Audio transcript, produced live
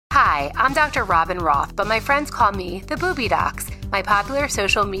Hi, I'm Dr. Robin Roth, but my friends call me the Booby Docs, my popular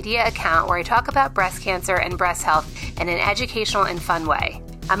social media account where I talk about breast cancer and breast health in an educational and fun way.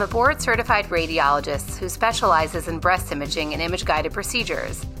 I'm a board-certified radiologist who specializes in breast imaging and image-guided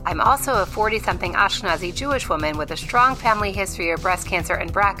procedures. I'm also a 40-something Ashkenazi Jewish woman with a strong family history of breast cancer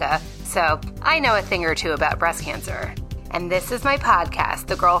and BRCA, so I know a thing or two about breast cancer. And this is my podcast,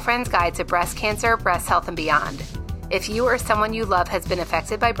 The Girlfriend's Guide to Breast Cancer, Breast Health, and Beyond. If you or someone you love has been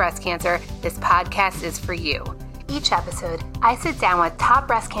affected by breast cancer, this podcast is for you. Each episode, I sit down with top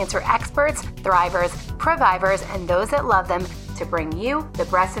breast cancer experts, thrivers, provivers, and those that love them to bring you the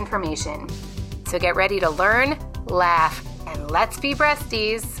breast information. So get ready to learn, laugh, and let's be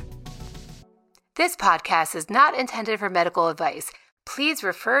breasties. This podcast is not intended for medical advice. Please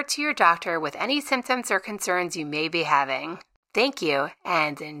refer to your doctor with any symptoms or concerns you may be having. Thank you,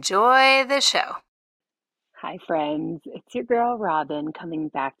 and enjoy the show. Hi, friends. It's your girl, Robin, coming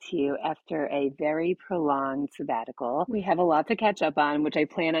back to you after a very prolonged sabbatical. We have a lot to catch up on, which I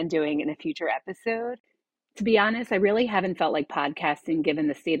plan on doing in a future episode. To be honest, I really haven't felt like podcasting given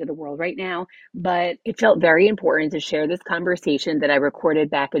the state of the world right now, but it felt very important to share this conversation that I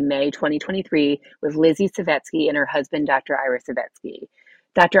recorded back in May 2023 with Lizzie Savetsky and her husband, Dr. Ira Savetsky.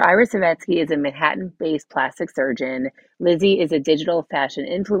 Dr. Ira Savetsky is a Manhattan-based plastic surgeon. Lizzie is a digital fashion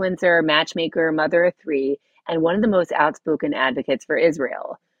influencer, matchmaker, mother of three, and one of the most outspoken advocates for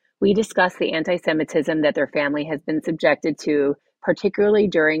Israel. We discuss the anti-Semitism that their family has been subjected to, particularly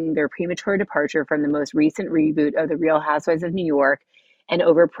during their premature departure from the most recent reboot of The Real Housewives of New York and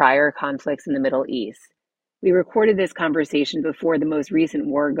over prior conflicts in the Middle East. We recorded this conversation before the most recent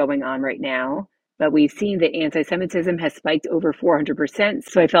war going on right now, but we've seen that anti-Semitism has spiked over 400%,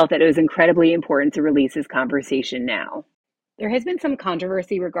 so I felt that it was incredibly important to release this conversation now. There has been some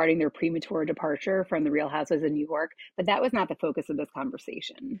controversy regarding their premature departure from The Real Housewives of New York, but that was not the focus of this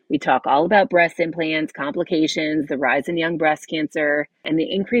conversation. We talk all about breast implants, complications, the rise in young breast cancer, and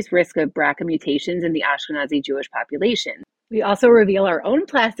the increased risk of BRCA mutations in the Ashkenazi Jewish population. We also reveal our own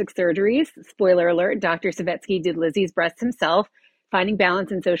plastic surgeries. Spoiler alert, Dr. Savetsky did Lizzie's breasts himself, finding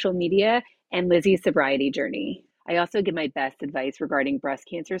balance in social media, and Lizzie's sobriety journey. I also give my best advice regarding breast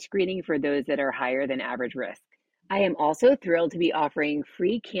cancer screening for those that are higher than average risk. I am also thrilled to be offering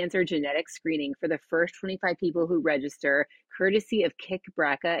free cancer genetic screening for the first 25 people who register, courtesy of Kick,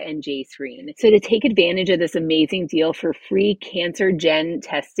 BRCA, and JScreen. So to take advantage of this amazing deal for free cancer gen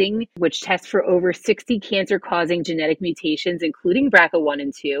testing, which tests for over 60 cancer-causing genetic mutations, including BRCA1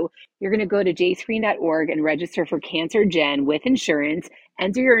 and 2, you're going to go to jscreen.org and register for Cancer Gen with insurance,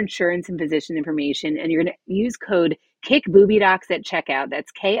 enter your insurance and physician information, and you're going to use code KICKBOOBYDOCS at checkout.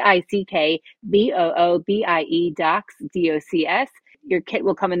 That's KICKBOOBIE docs, DOCS. Your kit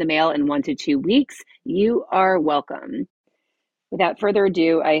will come in the mail in 1 to 2 weeks. You are welcome. Without further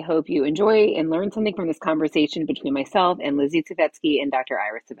ado, I hope you enjoy and learn something from this conversation between myself and Lizzie Savetsky and Dr.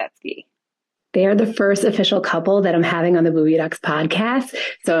 Ira Savetsky. They are the first official couple that I'm having on the Booby Docs podcast.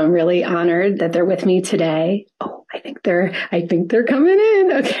 So I'm really honored that they're with me today. Oh, I think they're coming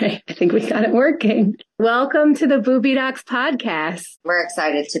in. Okay. I think we got it working. Welcome to the Booby Docs podcast. We're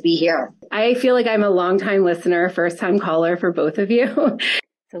excited to be here. I feel like I'm a longtime listener, first time caller for both of you.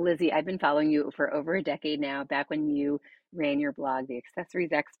 So Lizzie, I've been following you for over a decade now, back when you ran your blog, The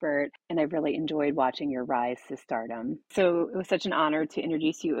Accessories Expert, and I've really enjoyed watching your rise to stardom. So it was such an honor to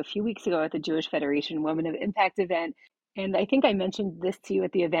introduce you a few weeks ago at the Jewish Federation Women of Impact event. And I think I mentioned this to you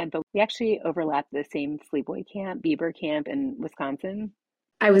at the event, but we actually overlapped the same sleepaway camp, Bieber Camp in Wisconsin.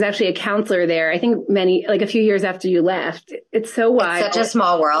 I was actually a counselor there, I think a few years after you left. It's so wild. It's such a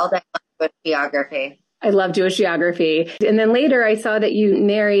small world. I love geography. I love Jewish geography. And then later I saw that you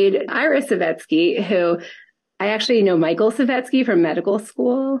married Ira Savetsky, who I actually know Michael Savetsky from medical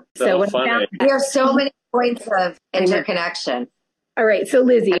school. So there are so many points of interconnection. All right. So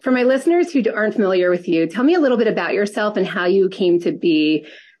Lizzie, for my listeners who aren't familiar with you, tell me a little bit about yourself and how you came to be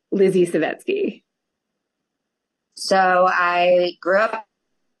Lizzie Savetsky. So I grew up in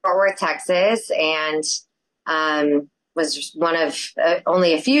Fort Worth, Texas, and was just one of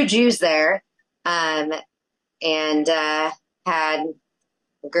only a few Jews there, and had a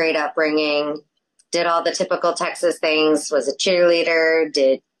great upbringing. Did all the typical Texas things, was a cheerleader,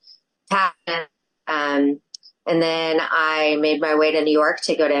 did tap, and then I made my way to New York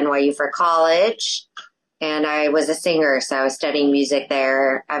to go to NYU for college, and I was a singer, so I was studying music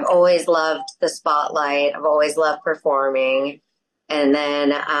there. I've always loved the spotlight. I've always loved performing. And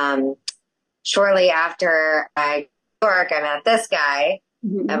then shortly after I New York, I met this guy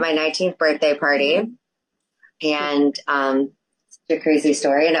at my 19th birthday party, and it's a crazy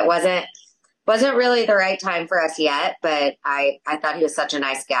story, and it wasn't wasn't really the right time for us yet, but I thought he was such a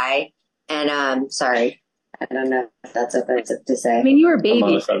nice guy. And sorry, I don't know if that's offensive to say. I mean, you were a baby.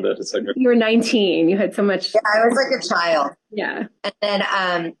 I'm unoffended. It's okay. You were 19. You had so much. Yeah, I was like a child. Yeah. And then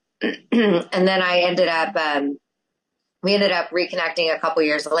and then I ended up we ended up reconnecting a couple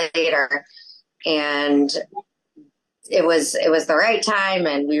years later, and it was the right time,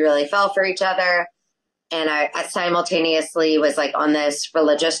 and we really fell for each other. And I simultaneously was like on this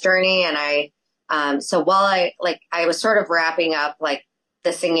religious journey, and so while I was sort of wrapping up like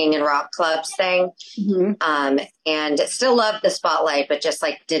the singing and rock clubs thing, and still loved the spotlight, but just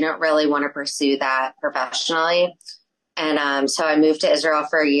like didn't really want to pursue that professionally. And so I moved to Israel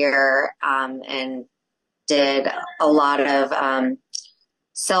for a year, and did a lot of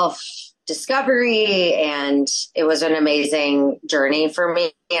self-discovery, and it was an amazing journey for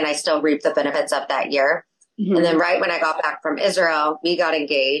me, and I still reap the benefits of that year. And then right when I got back from Israel, we got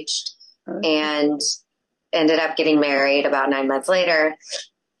engaged and ended up getting married about 9 months later.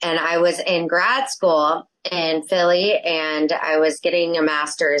 And I was in grad school in Philly, and I was getting a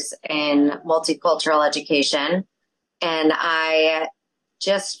master's in multicultural education, and I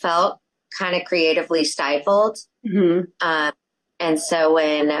just felt kind of creatively stifled. And so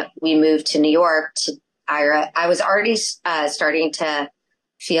when we moved to New York to Ira, I was already starting to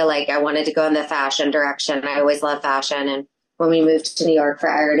feel like I wanted to go in the fashion direction. I always loved fashion. And when we moved to New York for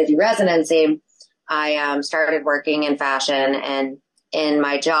Ira to do residency, I started working in fashion, and in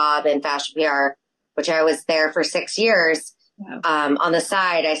my job in fashion PR, which I was there for 6 years. Wow. On the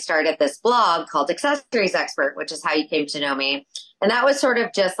side, I started this blog called Accessories Expert, which is how you came to know me. And that was sort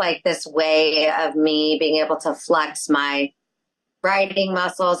of just like this way of me being able to flex my writing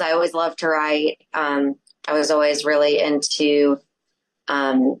muscles. I always loved to write. I was always really into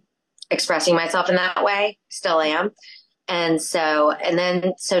expressing myself in that way, still am. And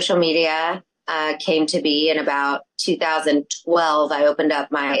then social media came to be in about 2012. I opened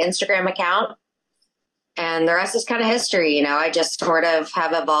up my Instagram account, and the rest is kind of history. You know, I just sort of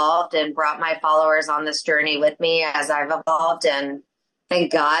have evolved and brought my followers on this journey with me as I've evolved. And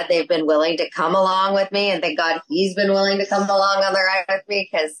thank God they've been willing to come along with me. And thank God he's been willing to come along on the ride with me,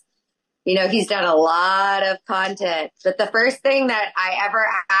 because, you know, he's done a lot of content. But the first thing that I ever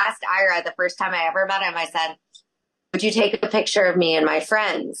asked Ira, the first time I ever met him, I said, would you take a picture of me and my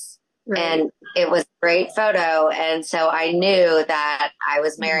friends? Right. And it was a great photo. And so I knew that I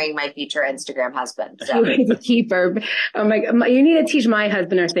was marrying my future Instagram husband. So you need to keep her. Oh my, you need to teach my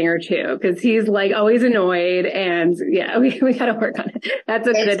husband a thing or two, because he's like always annoyed. And yeah, we got to work on it. That's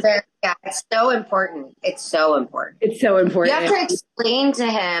a good. Yeah, it's so important. It's so important. It's so important. You have to explain to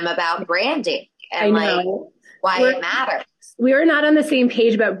him about branding and like why it matters. We're not on the same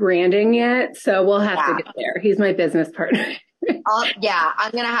page about branding yet, so we'll have to get there. He's my business partner.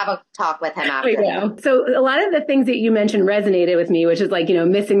 I'm going to have a talk with him after. So a lot of the things that you mentioned resonated with me, which is like, you know,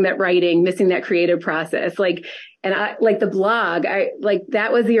 missing that writing, missing that creative process. Like, and I like the blog,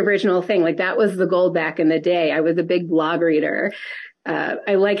 that was the original thing. Like that was the goal back in the day. I was a big blog reader.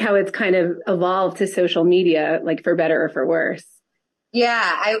 I like how it's kind of evolved to social media, like for better or for worse.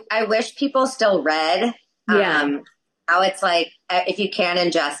 Yeah. I wish people still read. How it's like, if you can't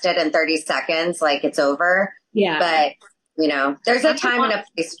ingest it in 30 seconds, like it's over. Yeah. But you know, there's a time and a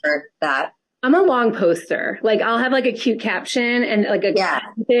place for that. I'm a long poster. Like I'll have like a cute caption and like a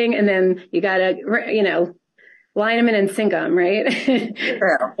thing, and then you gotta, you know, line them in and sync them, right?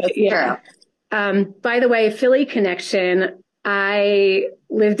 True. True. By the way, Philly connection. I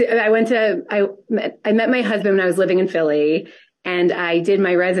met my husband when I was living in Philly, and I did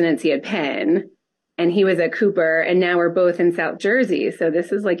my residency at Penn, and he was at Cooper, and now we're both in South Jersey. So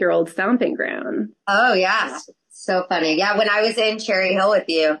this is like your old stomping ground. Oh yeah. So funny. Yeah. When I was in Cherry Hill with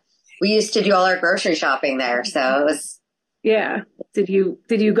you, we used to do all our grocery shopping there. So it was. Yeah. Did you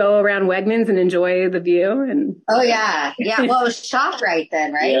go around Wegmans and enjoy the view? And oh yeah. Yeah. Well, it was ShopRite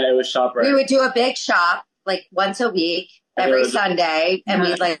then, right? Yeah, it was ShopRite. We would do a big shop like once a week, every Sunday. And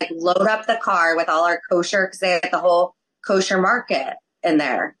we'd like load up the car with all our kosher, because they had the whole kosher market in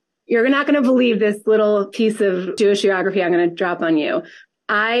there. You're not going to believe this little piece of Jewish geography I'm going to drop on you.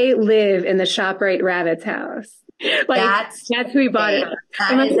 I live in the ShopRite Rabbit's house. Like that's who we bought it.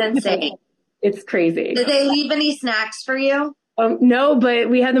 That is insane. It's crazy. Did they leave any snacks for you? No,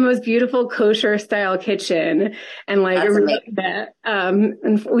 but we had the most beautiful kosher style kitchen, and like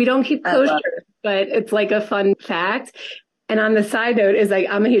and we don't keep kosher, but it's like a fun fact. And on the side note is like,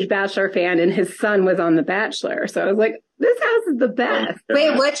 I'm a huge Bachelor fan, and his son was on The Bachelor. So I was like, this house is the best.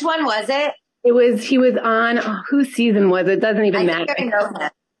 Wait, which one was it? He was on, whose season was it? Doesn't even matter.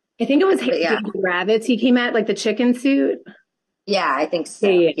 I think it was Rabbits. He came at like the chicken suit. Yeah, I think so.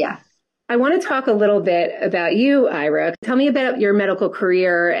 Yeah. I want to talk a little bit about you, Ira. Tell me about your medical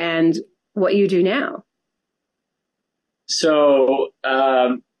career and what you do now. So,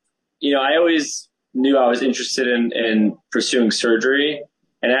 I always knew I was interested in pursuing surgery.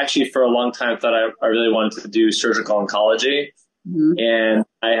 And actually, for a long time, thought I really wanted to do surgical oncology. Mm-hmm. And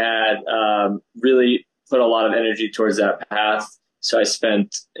I had really put a lot of energy towards that path. So I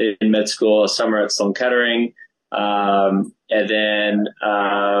spent in med school a summer at Sloan Kettering, and then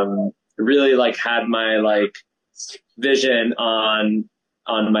really had my vision on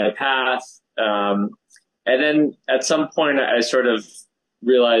my path. And then at some point, I sort of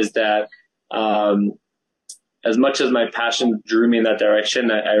realized that as much as my passion drew me in that direction,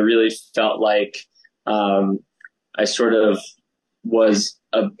 I really felt like I sort of was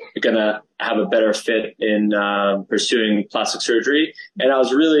going to have a better fit in pursuing plastic surgery. And I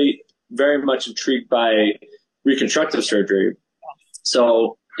was really very much intrigued by reconstructive surgery.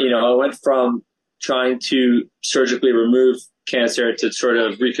 So, I went from trying to surgically remove cancer to sort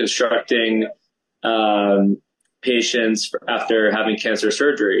of reconstructing patients after having cancer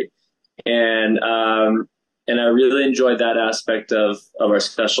surgery. And I really enjoyed that aspect of our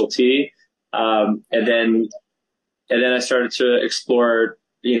specialty. And then I started to explore,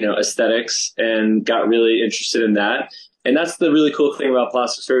 aesthetics and got really interested in that. And that's the really cool thing about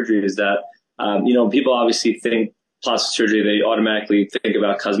plastic surgery is that, people obviously think plastic surgery, they automatically think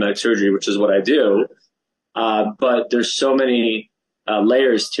about cosmetic surgery, which is what I do. But there's so many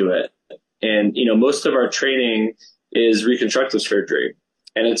layers to it. And, most of our training is reconstructive surgery,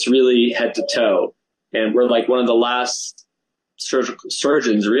 and it's really head to toe. And we're one of the last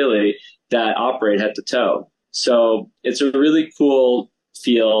surgeons really that operate head to toe. So it's a really cool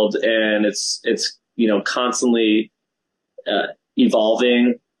field, and it's constantly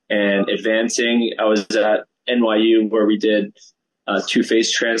evolving and advancing. I was at NYU where we did 2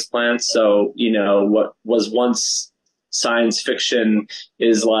 face transplants. So, what was once science fiction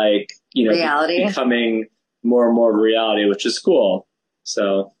is reality, becoming more and more reality, which is cool.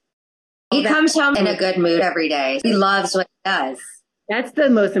 So he comes home in a good mood every day. He loves what he does. That's the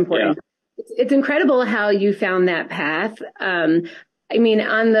most important. Yeah. It's incredible how you found that path.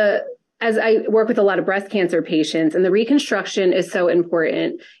 As I work with a lot of breast cancer patients, and the reconstruction is so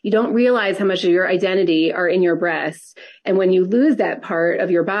important. You don't realize how much of your identity are in your breasts. And when you lose that part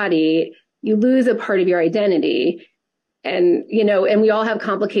of your body, you lose a part of your identity. And, and we all have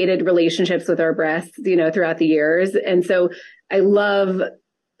complicated relationships with our breasts, throughout the years. And so I love,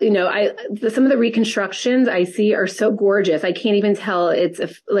 some of the reconstructions I see are so gorgeous. I can't even tell it's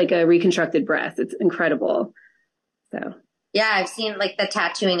a reconstructed breast. It's incredible. So. Yeah, I've seen the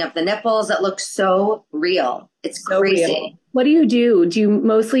tattooing of the nipples. It looks so real. It's so crazy. Real. What do you do? Do you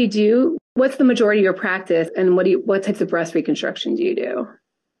mostly what's the majority of your practice, and what types of breast reconstruction do you do?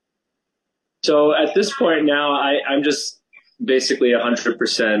 So at this point now, I'm just basically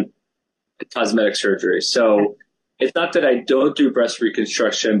 100% cosmetic surgery. So it's not that I don't do breast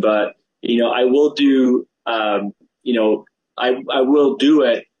reconstruction, but, I will do, I will do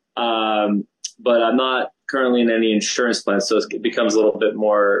it. But I'm not currently in any insurance plan, so it becomes a little bit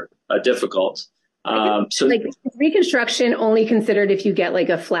more difficult. So is reconstruction only considered if you get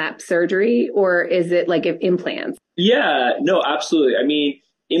a flap surgery, or is it implants? Yeah, no, absolutely. I mean,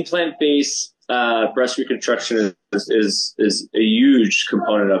 implant-based breast reconstruction is a huge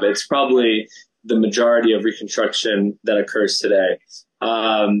component of it. It's probably the majority of reconstruction that occurs today.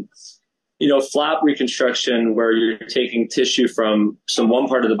 Flap reconstruction, where you're taking tissue from one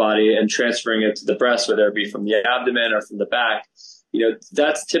part of the body and transferring it to the breast, whether it be from the abdomen or from the back,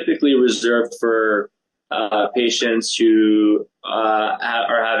 that's typically reserved for patients who are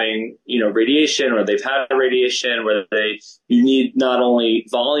having, radiation, or they've had radiation, where you need not only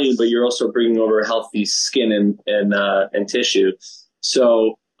volume, but you're also bringing over healthy skin and tissue.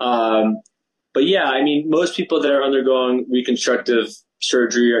 So, but yeah, I mean, most people that are undergoing reconstructive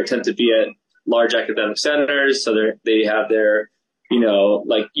surgery tend to be at large academic centers. So they have their, they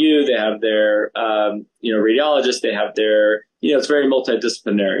have their, radiologist, they have their, it's very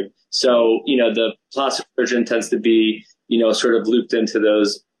multidisciplinary. So, the plastic surgeon tends to be, sort of looped into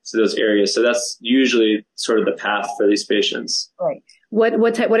those areas. So that's usually sort of the path for these patients. Right.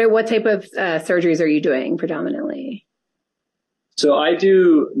 What type of surgeries are you doing predominantly? So I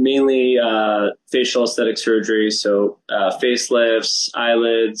do mainly facial aesthetic surgery, so facelifts,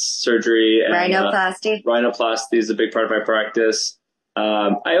 eyelids, surgery, and rhinoplasty. Rhinoplasty is a big part of my practice. I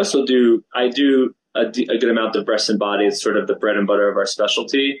do a good amount of breast and body. It's sort of the bread and butter of our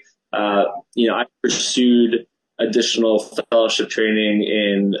specialty. I pursued additional fellowship training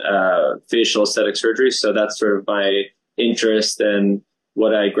in facial aesthetic surgery, so that's sort of my interest. And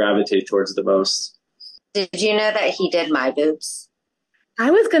what I gravitate towards the most. Did you know that he did my boobs?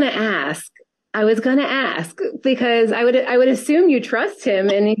 I was going to ask. Because I would assume you trust him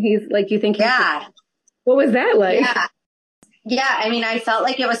and he's like, you think he's, yeah. What was that like? Yeah. Yeah. I mean, I felt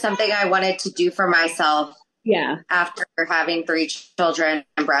like it was something I wanted to do for myself. Yeah. After having 3 children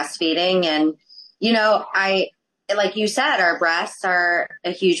and breastfeeding. And, you know, like you said, our breasts are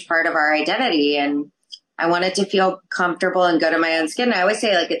a huge part of our identity. And I wanted to feel comfortable and good in my own skin. I always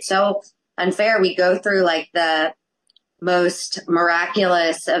say, like, it's so unfair. We go through like the most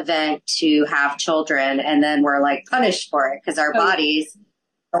miraculous event to have children, and then we're like punished for it because our bodies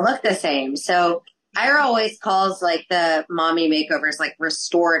don't look the same. So Ira always calls like the mommy makeovers like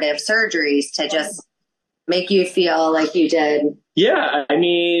restorative surgeries to just make you feel like you did. Yeah, I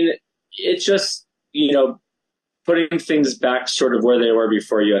mean, it's just, you know, putting things back sort of where they were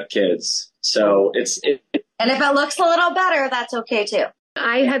before you had kids. So and if it looks a little better, that's okay too.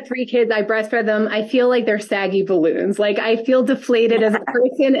 I had 3 kids. I breastfed them. I feel like they're saggy balloons. Like I feel deflated as a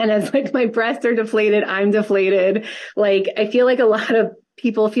person, and as like my breasts are deflated, I'm deflated. Like I feel like a lot of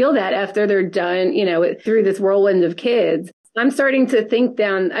people feel that after they're done, you know, through this whirlwind of kids. I'm starting to think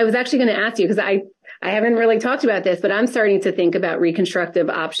down. I was actually going to ask you because I haven't really talked about this, but I'm starting to think about reconstructive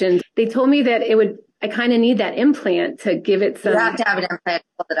options. They told me that I kind of need that implant to give it some. You have to have an implant to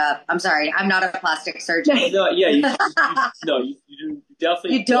hold it up. I'm sorry. I'm not a plastic surgeon. No, yeah, you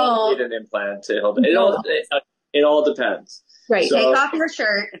definitely don't need an implant to hold it. It all depends. Right. So, take off your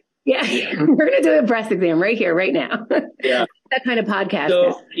shirt. Yeah. We're going to do a breast exam right here, right now. Yeah. That kind of podcast.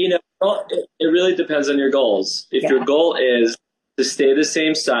 So, you know, it really depends on your goals. If your goal is to stay the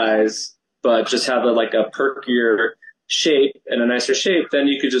same size, but just have a perkier shape and a nicer shape, then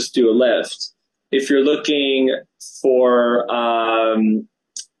you could just do a lift. If you're looking for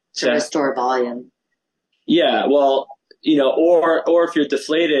to restore volume. Yeah, well, you know, or if you're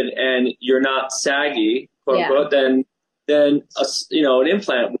deflated and you're not saggy, quote unquote, then an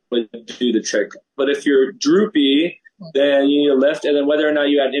implant would do the trick. But if you're droopy, then you need a lift, and then whether or not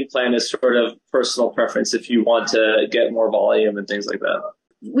you add an implant is sort of personal preference if you want to get more volume and things like that.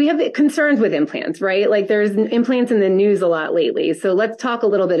 We have concerns with implants, right? Like there's implants in the news a lot lately. So let's talk a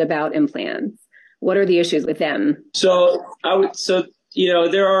little bit about implants. What are the issues with them? So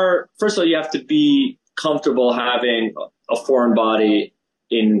there are, first of all, you have to be comfortable having a foreign body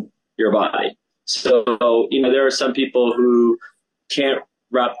in your body. So, you know, there are some people who can't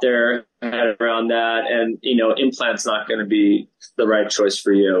wrap their head around that, and, you know, implant's not going to be the right choice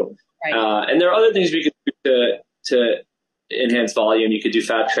for you. Right. And there are other things we could do to enhance volume. You could do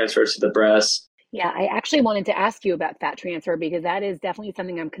fat transfer to the breast. Yeah, I actually wanted to ask you about fat transfer because that is definitely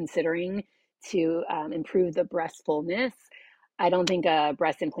something I'm considering to improve the breast fullness. I don't think a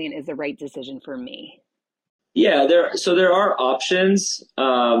breast implant is the right decision for me. Yeah, there are options.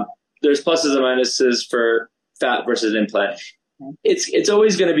 There's pluses and minuses for fat versus implant. It's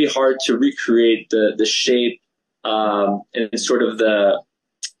always going to be hard to recreate the shape and sort of the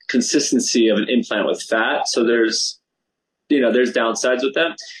consistency of an implant with fat. So there's downsides with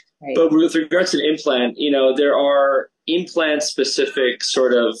that. Right. But with regards to an implant, you know, there are implant specific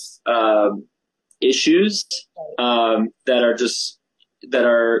sort of issues that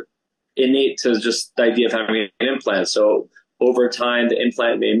are innate to just the idea of having an implant. So over time, the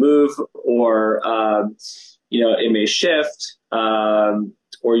implant may move, or it may shift,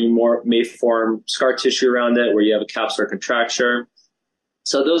 or you may form scar tissue around it where you have a capsular contracture.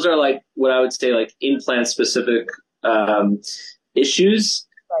 So those are like what I would say like implant specific issues.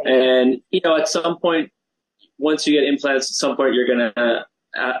 Right. And, you know, at some point, once you get implants, at some point you're going to,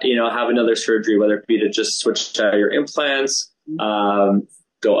 have another surgery, whether it be to just switch out your implants,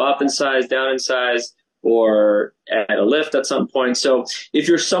 go up in size, down in size, or add a lift at some point. So if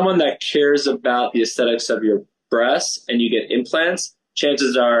you're someone that cares about the aesthetics of your breasts and you get implants,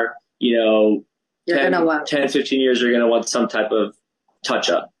 chances are, you know, 10, 15 years, you're going to want some type of touch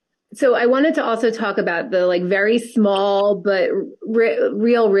up. So I wanted to also talk about the very small but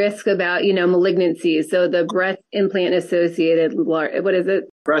real risk about, malignancies. So the breast implant associated, what is it?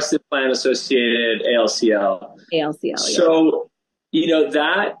 Breast implant associated ALCL. ALCL. So,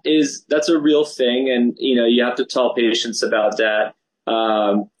 that's a real thing. And, you have to tell patients about that.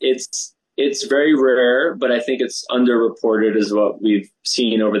 It's very rare, but I think it's underreported is what we've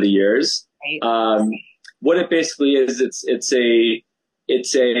seen over the years. Right. What it basically is, it's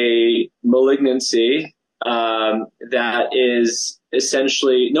a malignancy that is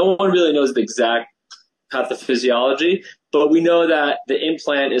essentially, no one really knows the exact pathophysiology, but we know that the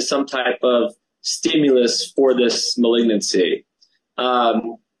implant is some type of stimulus for this malignancy.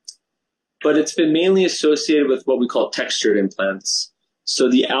 But it's been mainly associated with what we call textured implants. So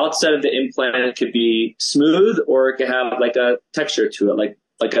the outside of the implant could be smooth, or it could have like a texture to it,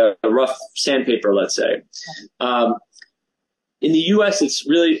 like a rough sandpaper, let's say. In the US, it's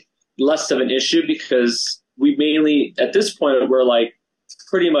really less of an issue because we mainly, at this point, we're like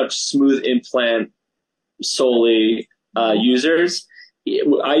pretty much smooth implant solely users.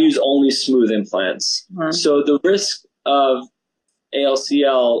 I use only smooth implants. So the risk of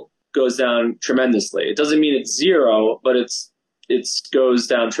ALCL goes down tremendously. It doesn't mean it's zero, but it goes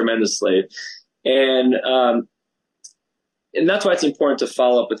down tremendously. And that's why it's important to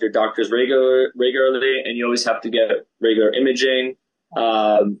follow up with your doctors regularly, and you always have to get regular imaging.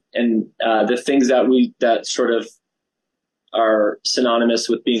 The things that sort of are synonymous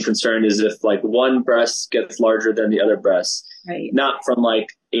with being concerned is if like one breast gets larger than the other breast, right? Not from like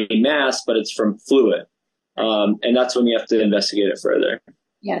a mass, but it's from fluid. And that's when you have to investigate it further.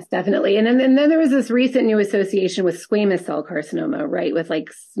 Yes, definitely. And then there was this recent new association with squamous cell carcinoma, right? With like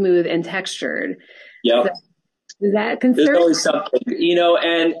smooth and textured. Yep. So, is that concern? There's always something,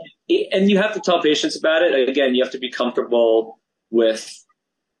 and you have to tell patients about it. Again, you have to be comfortable with,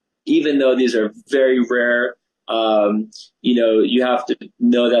 even though these are very rare, you have to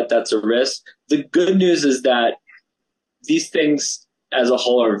know that that's a risk. The good news is that these things as a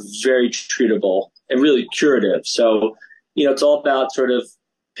whole are very treatable and really curative. So, it's all about sort of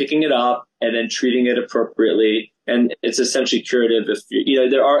picking it up and then treating it appropriately. And it's essentially curative. If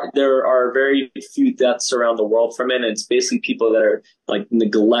there are very few deaths around the world from it. And it's basically people that are like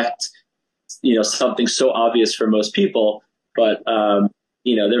neglect, something so obvious for most people, but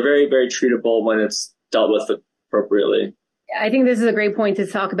they're very, very treatable when it's dealt with appropriately. I think this is a great point to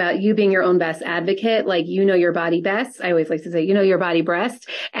talk about you being your own best advocate. Like, your body best. I always like to say, your body breast.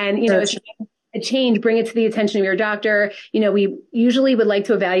 And, a change, bring it to the attention of your doctor. We usually would like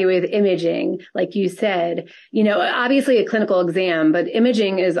to evaluate with imaging, like you said, obviously a clinical exam, but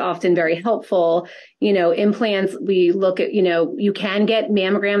imaging is often very helpful. Implants, we look at, you can get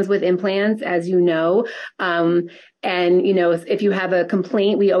mammograms with implants, as and, if you have a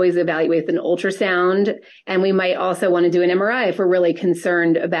complaint, we always evaluate with an ultrasound, and we might also want to do an MRI if we're really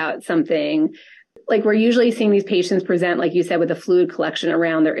concerned about something. Like, we're usually seeing these patients present, like you said, with a fluid collection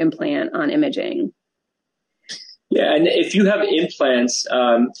around their implant on imaging. Yeah. And if you have implants,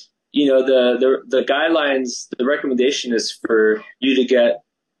 the guidelines, the recommendation is for you to get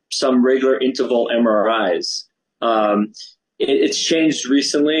some regular interval MRIs. It's changed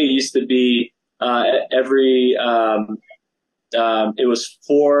recently. It used to be it was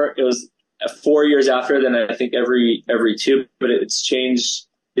 4 years after, then I think every 2, but it's changed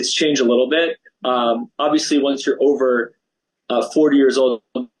a little bit. Obviously, once you're over 40 years old,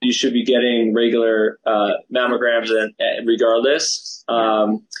 you should be getting regular mammograms and regardless.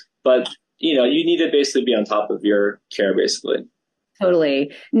 But you need to basically be on top of your care, basically.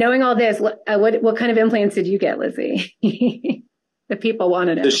 Totally. Knowing all this, what kind of implants did you get, Lizzie? The people want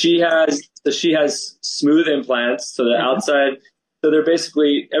to know. So she has smooth implants. So the outside. So they're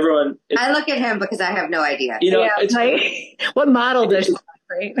basically everyone. I look at him because I have no idea. What model does she?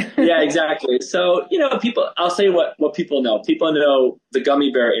 Right? Yeah, exactly. So, I'll say what people know. People know the gummy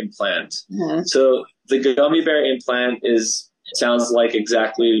bear implant. Mm-hmm. So the gummy bear implant sounds like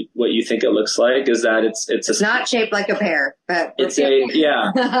exactly what you think it looks like, is that it's not shaped like a pear, but it's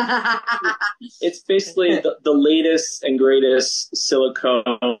it's basically the latest and greatest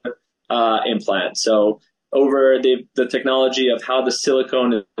silicone implant. So over the technology of how the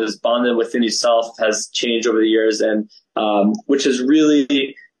silicone is bonded within itself has changed over the years, and which has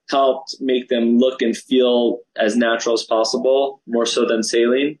really helped make them look and feel as natural as possible, more so than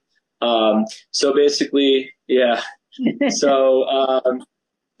saline. So basically, yeah. So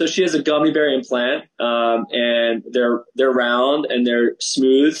she has a gummy bear implant, and they're round and they're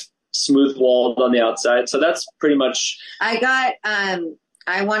smooth walled on the outside. So that's pretty much.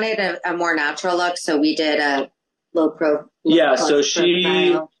 I wanted a more natural look, so we did a low profile. Yeah, so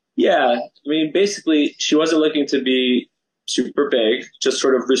basically she wasn't looking to be super big, just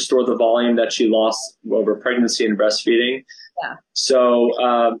sort of restore the volume that she lost over pregnancy and breastfeeding. Yeah. So,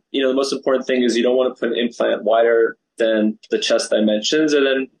 the most important thing is you don't want to put an implant wider than the chest dimensions, and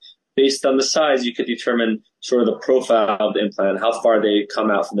then based on the size, you could determine sort of the profile of the implant, how far they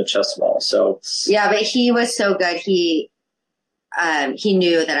come out from the chest wall. So, yeah, but he was so good. He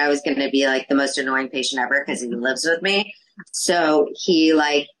knew that I was going to be like the most annoying patient ever because he lives with me. So he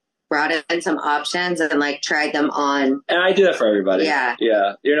brought in some options and tried them on. And I do that for everybody. Yeah.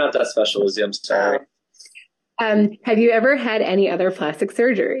 Yeah. You're not that special, Lizzie. I'm sorry. Have you ever had any other plastic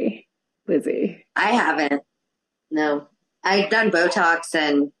surgery, Lizzie? I haven't. No. I've done Botox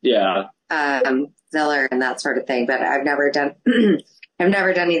and filler and that sort of thing, but I've never done I've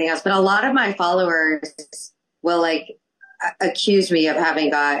never done anything else, but a lot of my followers will like accuse me of having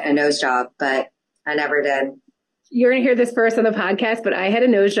got a nose job, but I never did. You're going to hear this first on the podcast, but I had a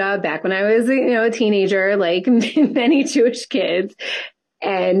nose job back when I was, a teenager, like many Jewish kids.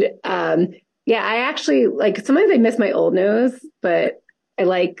 And, yeah, I actually like, sometimes I miss my old nose, but I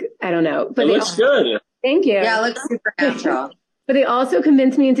don't know. But it looks good. Thank you. Yeah, it looks super natural. But they also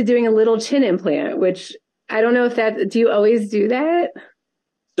convinced me into doing a little chin implant, which I don't know if do you always do that?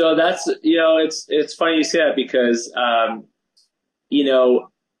 So that's, it's funny you say that because,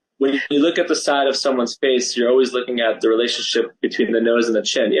 when you look at the side of someone's face, you're always looking at the relationship between the nose and the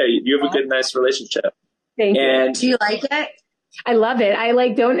chin. Yeah, you have a good, nice relationship. Thank you. Do you like it? I love it. I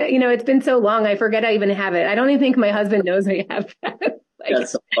don't, it's been so long. I forget I even have it. I don't even think my husband knows I have that.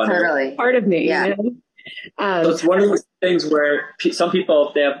 That's so funny. Totally part of me. Yeah. So it's one of those things where some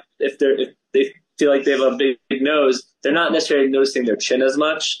people, if they feel like they have a big nose, they're not necessarily noticing their chin as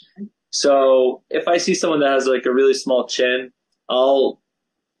much. So if I see someone that has like a really small chin, I'll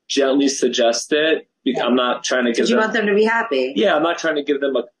gently suggest it. I'm not trying to give them. You want them to be happy. Yeah, I'm not trying to give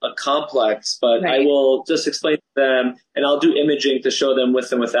them a complex, but right. I will just explain to them, and I'll do imaging to show them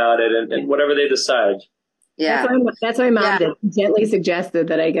with and without it, and whatever they decide. Yeah, that's why my mom did. Gently suggested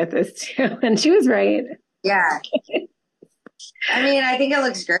that I get this too, and she was right. Yeah. I mean, I think it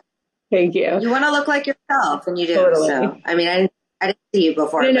looks great. Thank you. You want to look like yourself, and you do. Totally. So, I mean, I didn't see you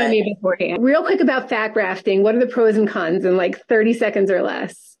before. I didn't know me beforehand. Real quick about fat grafting. What are the pros and cons in like 30 seconds or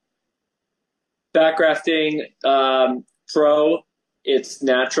less? Fat grafting, pro, it's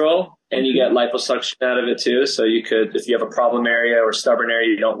natural, and you get liposuction out of it too. So you could, if you have a problem area or stubborn area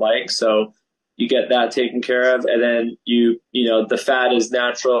you don't like, so you get that taken care of. And then the fat is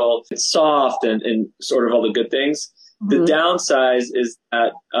natural, it's soft and sort of all the good things. Mm-hmm. The downside is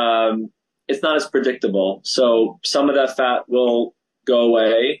that it's not as predictable. So some of that fat will go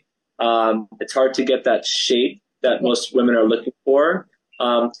away. It's hard to get that shape that most women are looking for.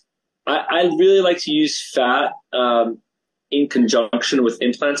 I really like to use fat in conjunction with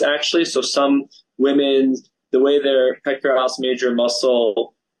implants, actually. So some women, the way their pectoralis major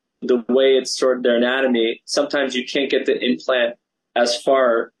muscle, the way it's sort of their anatomy, sometimes you can't get the implant as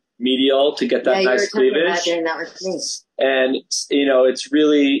far medial to get that nice cleavage. And it's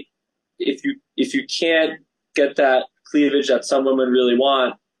really, if you can't get that cleavage that some women really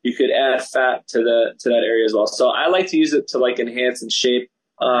want, you could add fat to that area as well. So I like to use it to like enhance and shape.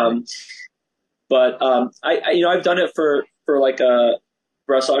 But I've done it for like a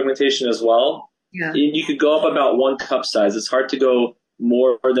breast augmentation as well. Yeah. You could go up about 1 cup size. It's hard to go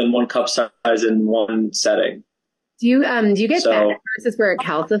more than 1 cup size in one setting. Do you get fat necrosis where it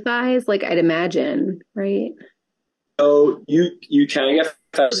calcifies? Like I'd imagine, right? So you can get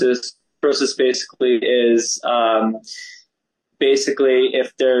fat necrosis. Necrosis basically is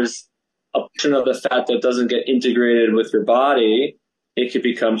if there's a portion of the fat that doesn't get integrated with your body, it could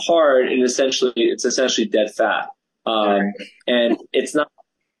become hard, and it's essentially dead fat. And it's not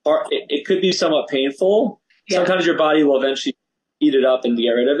hard. It could be somewhat painful. Yeah. Sometimes your body will eventually eat it up and get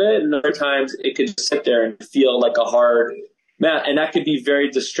rid of it. And other times it could just sit there and feel like a hard mat. And that could be very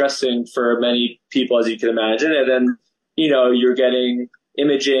distressing for many people, as you can imagine. And then, you're getting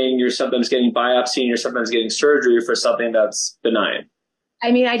imaging, you're sometimes getting biopsy, and you're sometimes getting surgery for something that's benign.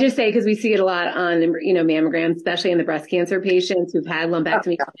 I mean, I just say, because we see it a lot on, mammograms, especially in the breast cancer patients who've had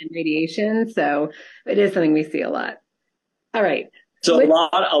lumpectomy and radiation. So it is something we see a lot. All right. So a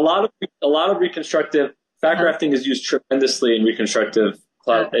lot of reconstructive fat grafting is used tremendously in reconstructive.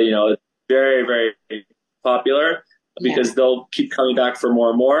 It's very, very popular because they'll keep coming back for more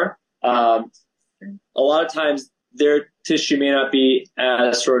and more. A lot of times their tissue may not be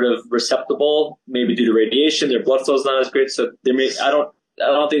as sort of receptible, maybe due to radiation. Their blood flow is not as great. So I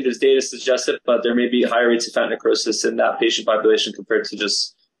don't think there's data to suggest it, but there may be higher rates of fat necrosis in that patient population compared to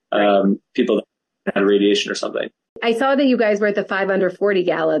just people that had radiation or something. I saw that you guys were at the 5 Under 40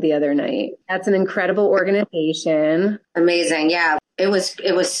 Gala the other night. That's an incredible organization. Amazing. Yeah. It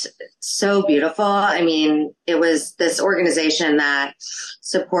was so beautiful. I mean, it was this organization that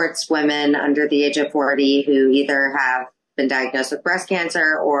supports women under the age of 40 who either have been diagnosed with breast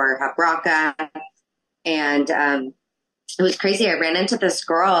cancer or have BRCA. And it was crazy. I ran into this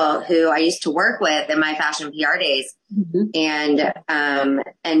girl who I used to work with in my fashion PR days. Mm-hmm.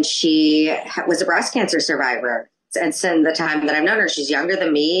 And she was a breast cancer survivor. And since the time that I've known her, she's younger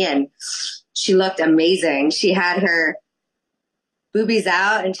than me, and she looked amazing. She had her boobies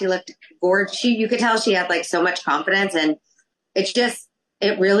out and she looked gorgeous. You could tell she had like so much confidence, and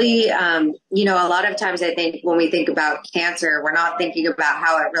it really, a lot of times I think when we think about cancer, we're not thinking about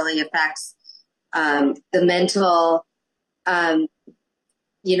how it really affects the mental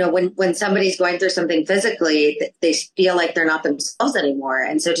when somebody's going through something physically, they feel like they're not themselves anymore.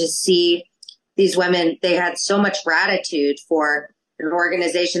 And so to see these women, they had so much gratitude for an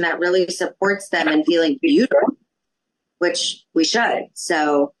organization that really supports them in feeling beautiful, which we should.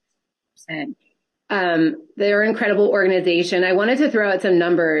 So they're an incredible organization. I wanted to throw out some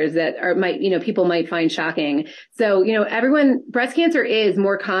numbers that people might find shocking. So, breast cancer is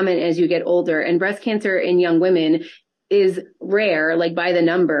more common as you get older, and breast cancer in young women is rare, like by the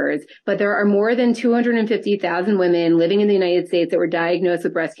numbers, but there are more than 250,000 women living in the United States that were diagnosed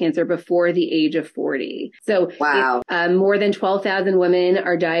with breast cancer before the age of 40. So wow. More than 12,000 women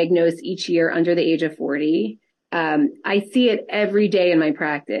are diagnosed each year under the age of 40. I see it every day in my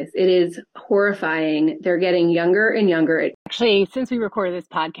practice. It is horrifying. They're getting younger and younger. Actually, since we recorded this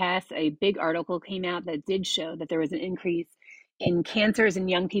podcast, a big article came out that did show that there was an increase in cancers in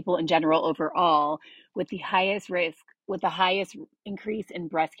young people in general overall, with the highest increase in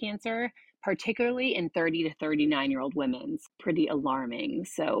breast cancer, particularly in 30 to 39-year-old women. It's pretty alarming.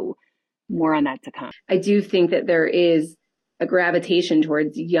 So more on that to come. I do think that there is a gravitation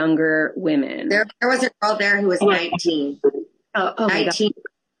towards younger women. There was a girl there who was 19. Oh 19.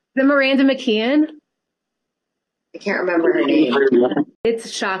 The Miranda McKeon? I can't remember her name.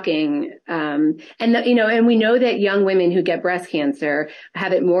 It's shocking. And we know that young women who get breast cancer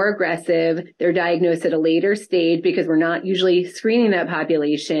have it more aggressive. They're diagnosed at a later stage because we're not usually screening that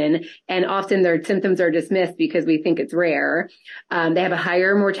population. And often their symptoms are dismissed because we think it's rare. They have a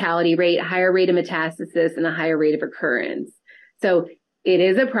higher mortality rate, higher rate of metastasis, and a higher rate of recurrence. So it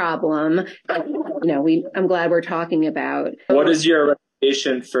is a problem. I'm glad we're talking about. What is your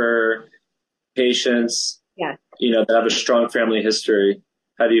recommendation for patients? Yeah. That have a strong family history?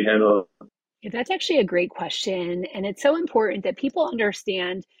 How do you handle it? Yeah, that's actually a great question. And it's so important that people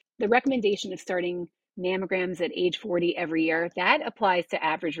understand the recommendation of starting mammograms at age 40 every year. That applies to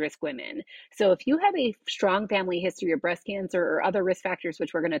average risk women. So if you have a strong family history of breast cancer or other risk factors,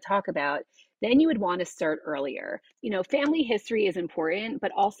 which we're going to talk about, then you would want to start earlier. Family history is important,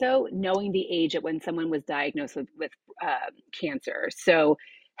 but also knowing the age at when someone was diagnosed with cancer. So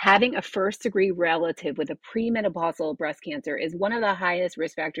having a first-degree relative with a premenopausal breast cancer is one of the highest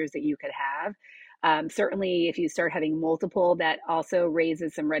risk factors that you could have. Certainly, if you start having multiple, that also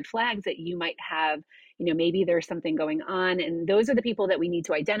raises some red flags that you might have, maybe there's something going on. And those are the people that we need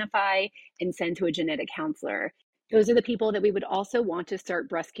to identify and send to a genetic counselor. Those are the people that we would also want to start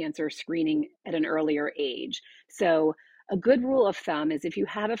breast cancer screening at an earlier age. So a good rule of thumb is if you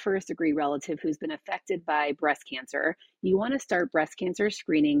have a first-degree relative who's been affected by breast cancer, you want to start breast cancer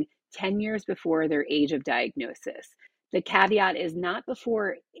screening 10 years before their age of diagnosis. The caveat is not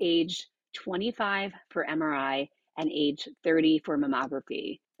before age 25 for MRI and age 30 for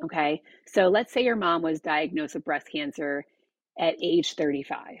mammography, okay? So let's say your mom was diagnosed with breast cancer at age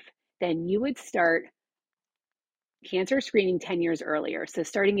 35. Then you would start cancer screening 10 years earlier. So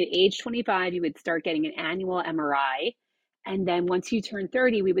starting at age 25, you would start getting an annual MRI. And then once you turn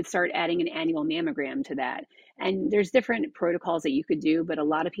 30, we would start adding an annual mammogram to that. And there's different protocols that you could do, but a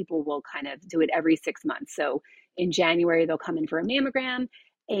lot of people will kind of do it every 6 months. So in January, they'll come in for a mammogram,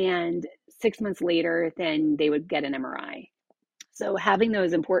 and 6 months later, then they would get an MRI. So having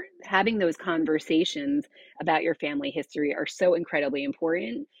those conversations about your family history are so incredibly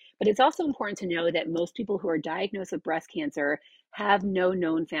important. But it's also important to know that most people who are diagnosed with breast cancer have no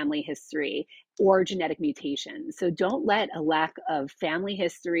known family history or genetic mutation. So don't let a lack of family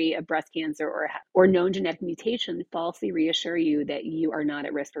history of breast cancer or known genetic mutation falsely reassure you that you are not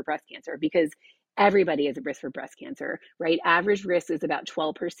at risk for breast cancer, because everybody is at risk for breast cancer, right? Average risk is about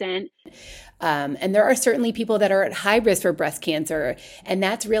 12%. And there are certainly people that are at high risk for breast cancer. And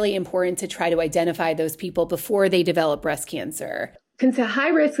that's really important to try to identify those people before they develop breast cancer. High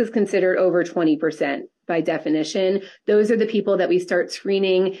risk is considered over 20% by definition. Those are the people that we start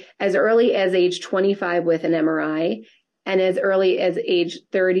screening as early as age 25 with an MRI and as early as age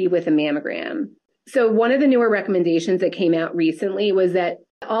 30 with a mammogram. So one of the newer recommendations that came out recently was that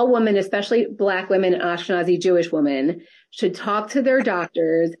all women, especially Black women and Ashkenazi Jewish women, should talk to their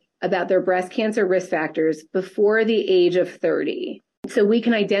doctors about their breast cancer risk factors before the age of 30. So we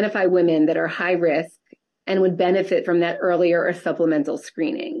can identify women that are high risk and would benefit from that earlier or supplemental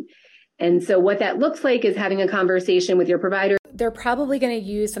screening. And so what that looks like is having a conversation with your provider. They're probably going to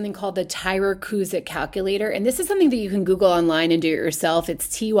use something called the Tyrer-Cuzick calculator. And this is something that you can Google online and do it yourself. It's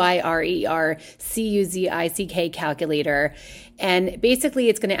Tyrer-Cuzick calculator. And basically,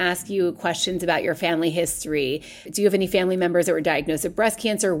 it's going to ask you questions about your family history. Do you have any family members that were diagnosed with breast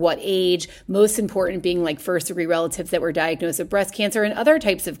cancer? What age? Most important being like first-degree relatives that were diagnosed with breast cancer and other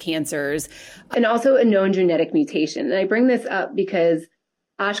types of cancers. And also a known genetic mutation. And I bring this up because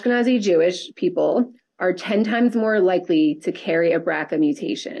Ashkenazi Jewish people are 10 times more likely to carry a BRCA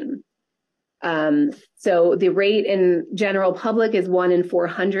mutation. So the rate in general public is 1 in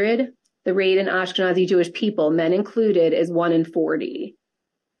 400. The rate in Ashkenazi Jewish people, men included, is 1 in 40.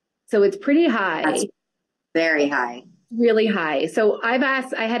 So it's pretty high. That's very high. Really high. So I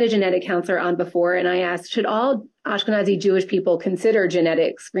had a genetic counselor on before, and I asked, should all Ashkenazi Jewish people consider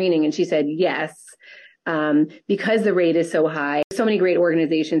genetic screening? And she said, yes, because the rate is so high. So many great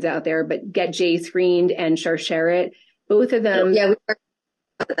organizations out there, but Get J Screened and Sharsheret, both of them. Yeah, we work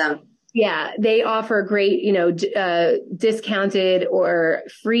with them. Yeah, they offer great, discounted or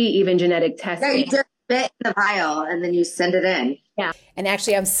free even genetic testing. Yeah, you just spit in the vial and then you send it in. Yeah. And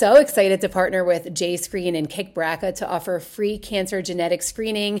actually, I'm so excited to partner with J-Screen and Kick BRCA to offer free cancer genetic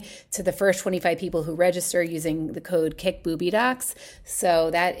screening to the first 25 people who register using the code KickBoobieDocs.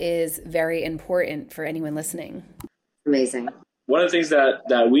 So that is very important for anyone listening. Amazing. One of the things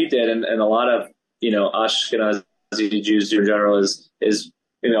that we did, and a lot of, Ashkenazi Jews do in general is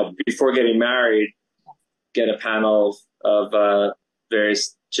before getting married, get a panel of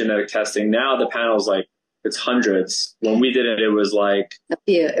various genetic testing. Now the panel's like, it's hundreds. When we did it, it was like a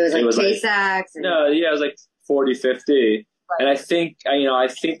few. It was like Tay-Sachs. It was like 40, 50. Right. And I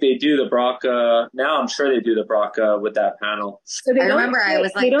think they do the BRCA. Now I'm sure they do the BRCA with that panel. So I remember I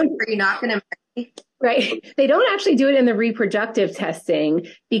was like, are you not going to marry? Right. They don't actually do it in the reproductive testing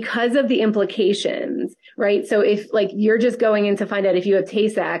because of the implications, right? So if you're just going in to find out if you have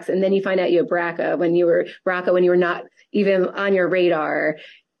Tay-Sachs and then you find out you have BRCA when you were not even on your radar,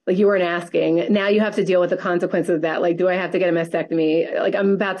 you weren't asking. Now you have to deal with the consequences of that. Do I have to get a mastectomy?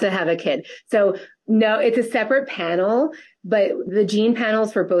 I'm about to have a kid. So no, it's a separate panel, but the gene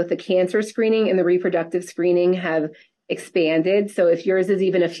panels for both the cancer screening and the reproductive screening have expanded. So if yours is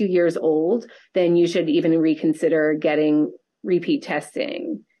even a few years old, then you should even reconsider getting repeat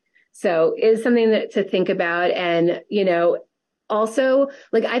testing. So it is something to think about. And, also,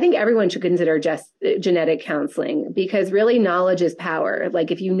 I think everyone should consider just genetic counseling because really knowledge is power.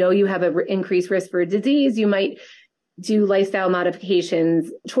 If you have an increased risk for disease, you might do lifestyle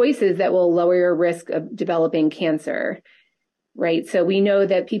modifications, choices that will lower your risk of developing cancer. Right. So we know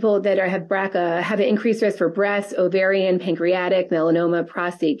that people that have BRCA have an increased risk for breast, ovarian, pancreatic, melanoma,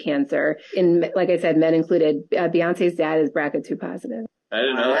 prostate cancer. And like I said, men included. Beyonce's dad is BRCA2 positive. I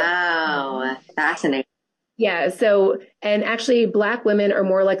didn't know that. Wow. Fascinating. Yeah. So, and actually Black women are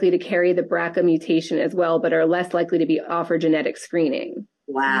more likely to carry the BRCA mutation as well, but are less likely to be offered genetic screening.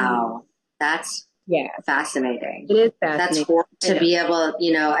 Wow. That's fascinating. It is fascinating. That's horrible to be able,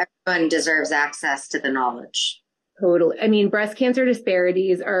 everyone deserves access to the knowledge. Totally. I mean, breast cancer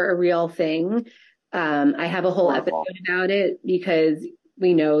disparities are a real thing. I have a whole episode about it because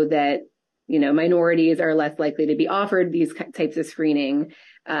we know that, minorities are less likely to be offered these types of screening.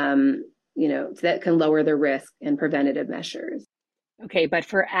 That can lower the risk and preventative measures. Okay, but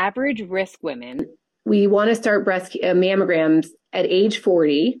for average risk women, we want to start breast mammograms at age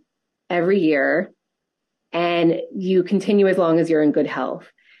 40 every year, and you continue as long as you're in good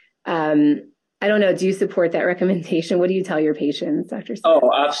health. I don't know. Do you support that recommendation? What do you tell your patients, Dr. Smith?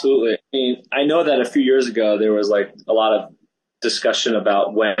 Oh, absolutely. I mean, I know that a few years ago there was a lot of discussion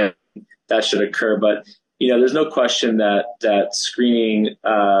about when that should occur, but there's no question that screening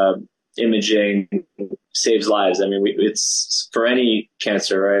imaging saves lives. I mean, it's for any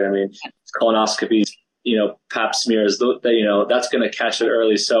cancer, right? I mean, colonoscopies, pap smears, that's going to catch it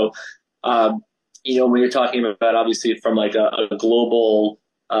early. So, when you're talking about obviously from a global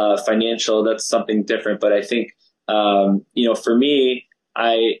financial, that's something different. But I think, for me,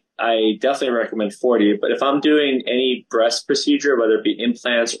 I definitely recommend 40. But if I'm doing any breast procedure, whether it be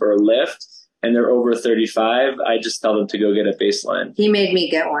implants or a lift, and they're over 35, I just tell them to go get a baseline. He made me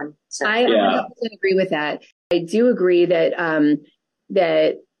get one. So. I 100% agree with that. I do agree that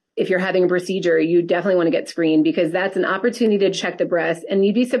that if you're having a procedure, you definitely want to get screened because that's an opportunity to check the breast. And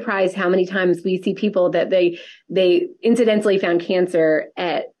you'd be surprised how many times we see people that they incidentally found cancer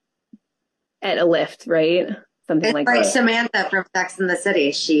at a lift, right? Something like that. Samantha from Sex and the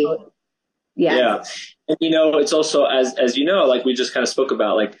City. Yeah. And it's also as we just kind of spoke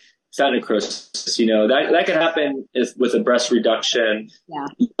about, fat necrosis, that could happen with a breast reduction,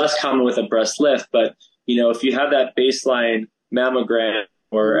 less common with a breast lift. But, if you have that baseline mammogram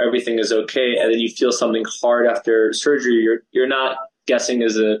where everything is okay, and then you feel something hard after surgery, you're not guessing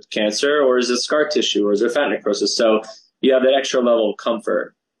is it cancer or is it scar tissue or is it fat necrosis? So you have that extra level of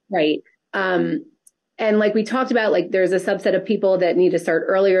comfort. Right. And like we talked about, there's a subset of people that need to start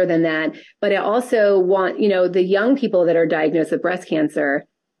earlier than that. But I also want, the young people that are diagnosed with breast cancer,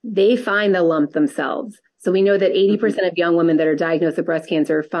 they find the lump themselves. So we know that 80% of young women that are diagnosed with breast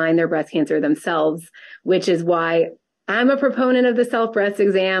cancer find their breast cancer themselves, which is why I'm a proponent of the self-breast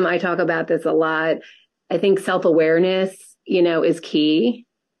exam. I talk about this a lot. I think self-awareness, is key.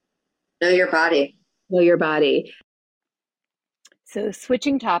 Know your body. Know your body. So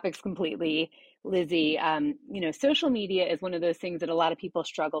switching topics completely, Lizzie, social media is one of those things that a lot of people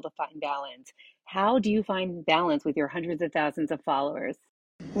struggle to find balance. How do you find balance with your hundreds of thousands of followers?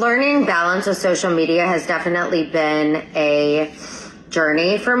 Learning balance with social media has definitely been a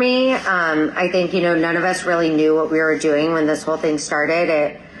journey for me. I think, none of us really knew what we were doing when this whole thing started.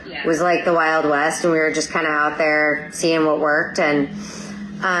 It was like the Wild West, and we were just kind of out there seeing what worked. And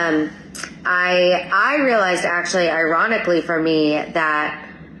I realized, actually, ironically for me, that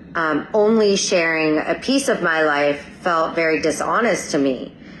only sharing a piece of my life felt very dishonest to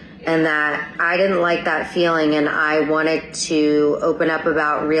me, and that I didn't like that feeling, and I wanted to open up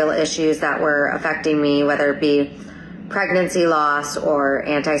about real issues that were affecting me, whether it be pregnancy loss or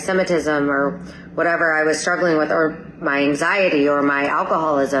anti-Semitism or whatever I was struggling with, or my anxiety or my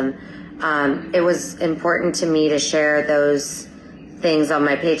alcoholism. It was important to me to share those things on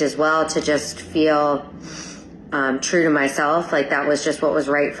my page as well, to just feel true to myself. Like that was just what was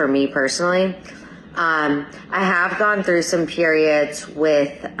right for me personally. I have gone through some periods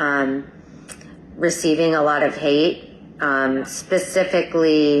with receiving a lot of hate.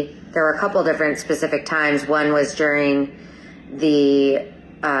 Specifically, there were a couple different specific times. One was during the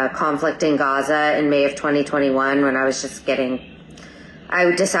conflict in Gaza in May of 2021, when I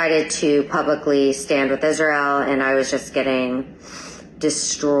decided to publicly stand with Israel, and I was just getting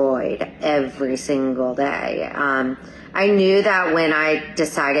destroyed every single day. I knew that when I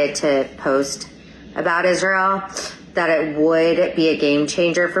decided to post about Israel, that it would be a game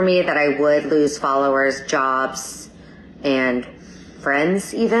changer for me, that I would lose followers, jobs, and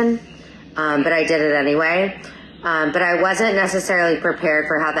friends even. But I did it anyway. But I wasn't necessarily prepared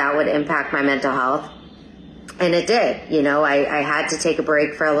for how that would impact my mental health. And it did. I had to take a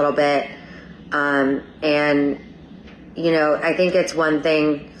break for a little bit. And I think it's one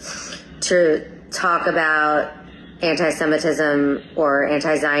thing to talk about anti-Semitism or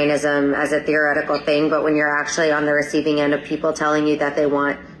anti-Zionism as a theoretical thing, but when you're actually on the receiving end of people telling you that they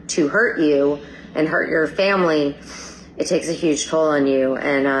want to hurt you and hurt your family, it takes a huge toll on you.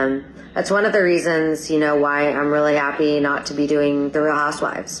 And that's one of the reasons, why I'm really happy not to be doing The Real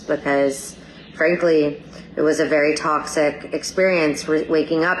Housewives, because frankly, it was a very toxic experience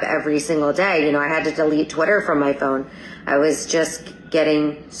waking up every single day. I had to delete Twitter from my phone. I was just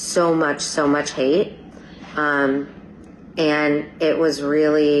getting so much hate. And it was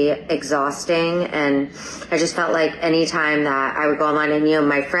really exhausting. And I just felt like anytime that I would go online and,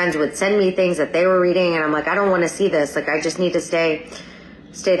 my friends would send me things that they were reading, and I'm like, I don't want to see this. Like, I just need to stay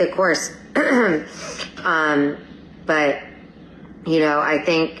the course. But, I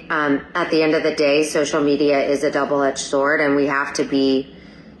think at the end of the day, social media is a double-edged sword, and we have to be,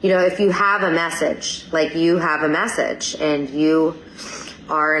 if you have a message, like you have a message and you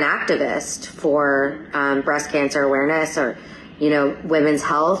are an activist for breast cancer awareness or, women's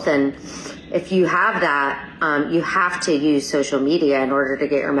health, and if you have that, you have to use social media in order to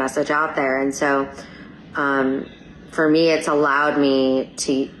get your message out there. And so for me, it's allowed me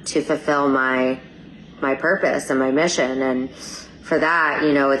to fulfill my purpose and my mission. And for that,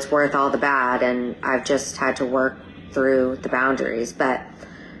 it's worth all the bad. And I've just had to work through the boundaries. But,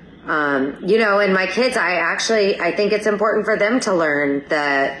 and my kids, I think it's important for them to learn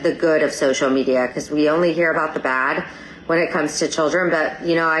the good of social media, because we only hear about the bad when it comes to children. But,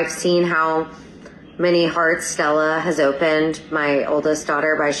 I've seen how many hearts Stella has opened, my oldest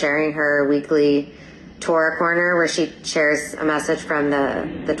daughter, by sharing her weekly Torah corner, where she shares a message from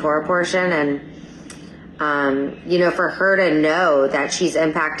the Torah portion. And, for her to know that she's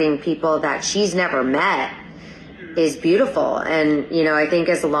impacting people that she's never met is beautiful. And, I think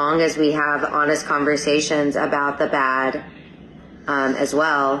as long as we have honest conversations about the bad as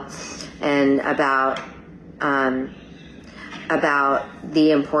well, and about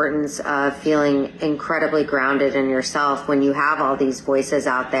the importance of feeling incredibly grounded in yourself when you have all these voices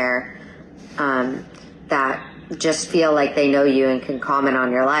out there that just feel like they know you and can comment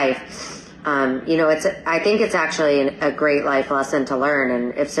on your life. I think it's actually a great life lesson to learn.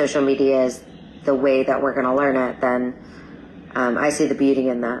 And if social media is the way that we're going to learn it, then I see the beauty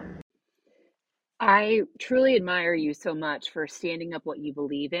in that. I truly admire you so much for standing up what you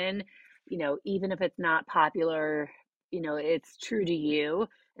believe in, even if it's not popular, it's true to you.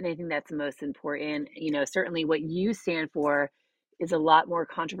 And I think that's the most important. Certainly what you stand for is a lot more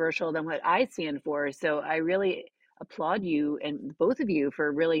controversial than what I stand for. So I really applaud you and both of you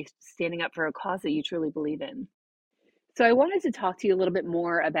for really standing up for a cause that you truly believe in. So I wanted to talk to you a little bit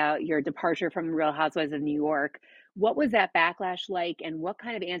more about your departure from Real Housewives of New York. What was that backlash like, and what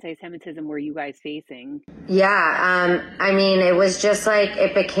kind of anti-Semitism were you guys facing? Yeah, I mean, it was just like,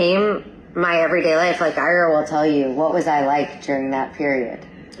 it became my everyday life. Like Ira will tell you, what was I like during that period?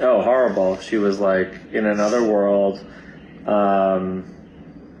 Oh, horrible. She was like in another world,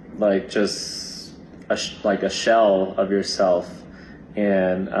 like just like a shell of yourself.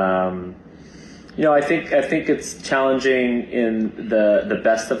 And, I think it's challenging in the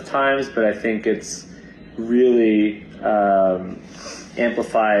best of times, but I think it's really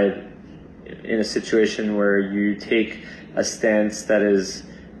amplified in a situation where you take a stance that is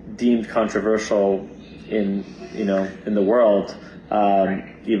deemed controversial in the world,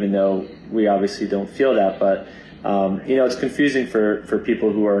 even though we obviously don't feel that. But it's confusing for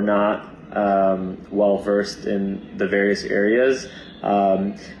people who are not well versed in the various areas.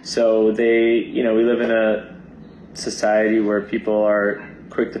 So we live in a society where people are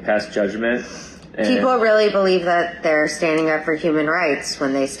quick to pass judgment. And people really believe that they're standing up for human rights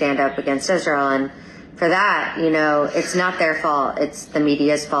when they stand up against Israel. And for that, it's not their fault. It's the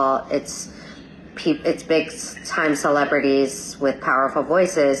media's fault. It's big time celebrities with powerful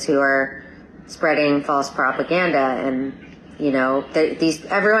voices who are spreading false propaganda. And,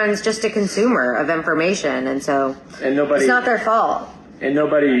 everyone's just a consumer of information. And so it's not their fault. And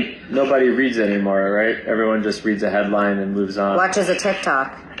nobody reads anymore, right? Everyone just reads a headline and moves on. Watches a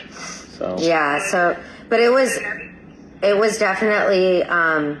TikTok. So. Yeah. But it was definitely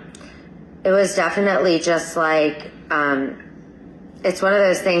just like, it's one of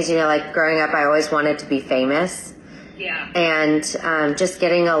those things, like growing up, I always wanted to be famous. Yeah. And, just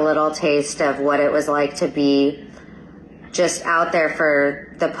getting a little taste of what it was like to be just out there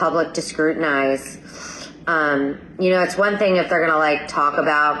for the public to scrutinize. It's one thing if they're going to talk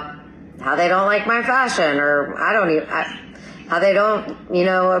about how they don't like my fashion, or how they don't,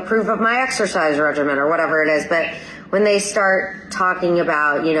 approve of my exercise regimen or whatever it is. But when they start talking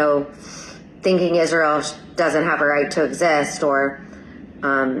about, thinking Israel doesn't have a right to exist, or,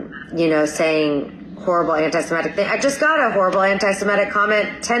 saying horrible anti-Semitic things. I just got a horrible anti-Semitic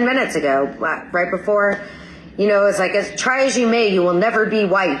comment 10 minutes ago, right before, it's like, as try as you may, you will never be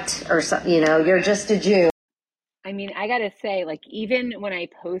white, or something, you're just a Jew. I mean, I got to say, even when I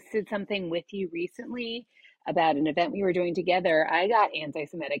posted something with you recently about an event we were doing together, I got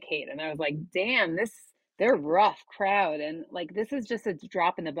anti-Semitic hate. And I was like, damn, they're a rough crowd. And this is just a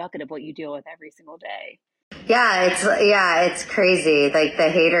drop in the bucket of what you deal with every single day. Yeah, it's crazy.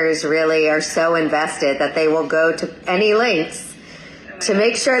 The haters really are so invested that they will go to any lengths to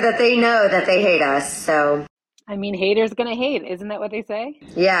make sure that they know that they hate us. So, I mean, haters gonna hate. Isn't that what they say?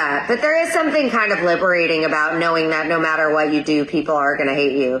 Yeah, but there is something kind of liberating about knowing that no matter what you do, people are gonna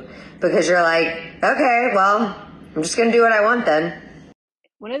hate you, because you're like, okay, well, I'm just gonna do what I want then.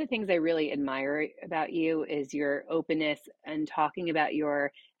 One of the things I really admire about you is your openness and talking about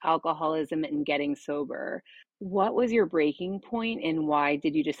your alcoholism and getting sober. What was your breaking point, and why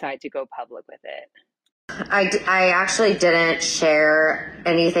did you decide to go public with it? I actually didn't share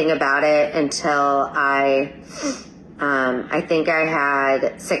anything about it until I think I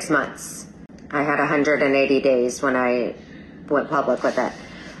had 6 months. I had 180 days when I went public with it.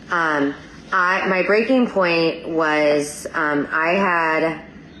 My breaking point was, I had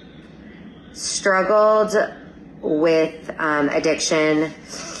struggled with addiction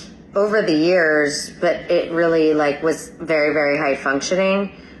over the years, but it really was very, very high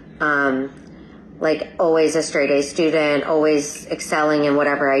functioning. Always a straight A student, always excelling in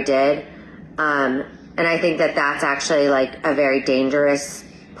whatever I did. And I think that that's actually a very dangerous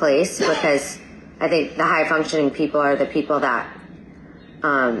place, because I think the high functioning people are the people that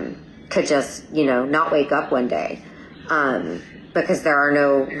could just, not wake up one day. Because there are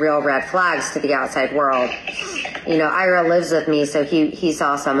no real red flags to the outside world. Ira lives with me, so he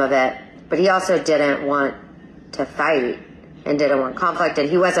saw some of it, but he also didn't want to fight and didn't want conflict, and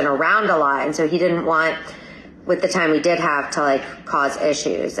he wasn't around a lot, and so he didn't want, with the time we did have, to cause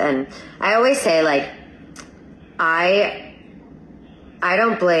issues. And I always say, I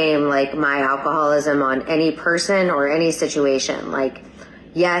don't blame my alcoholism on any person or any situation.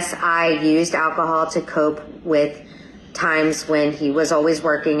 Yes, I used alcohol to cope with times when he was always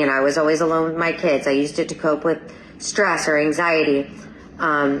working and I was always alone with my kids. I used it to cope with stress or anxiety.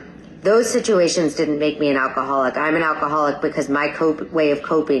 Those situations didn't make me an alcoholic. I'm an alcoholic because my way of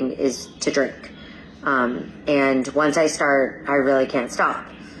coping is to drink. And once I start, I really can't stop.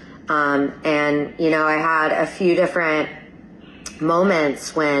 And I had a few different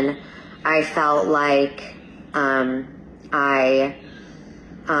moments when I felt like I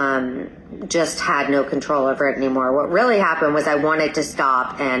just had no control over it anymore. What really happened was I wanted to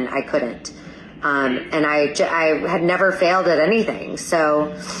stop and I couldn't. And I had never failed at anything.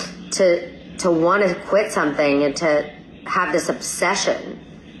 So to want to quit something and to have this obsession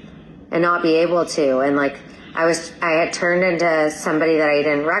and not be able to, and like I had turned into somebody that I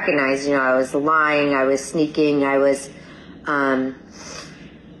didn't recognize. You know, I was lying, I was sneaking, I was I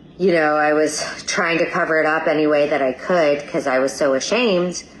was trying to cover it up any way that I could because I was so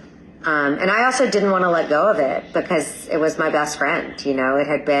ashamed. And I also didn't want to let go of it because it was my best friend. You know, it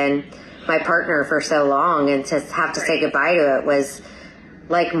had been my partner for so long, and to have to say goodbye to it was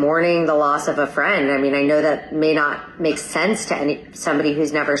like mourning the loss of a friend. I mean, I know that may not make sense to somebody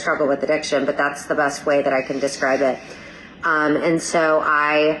who's never struggled with addiction, but that's the best way that I can describe it. And so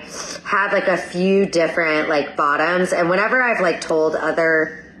I had like a few different like bottoms, and whenever I've like told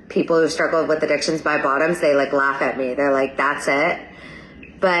other people who struggled with addictions my bottoms, they like laugh at me. They're like, that's it.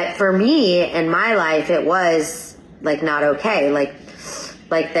 But for me in my life, it was like not okay.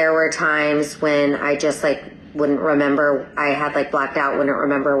 Like there were times when I just like wouldn't remember. I had like blacked out, wouldn't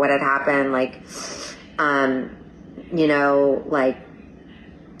remember what had happened. Like, like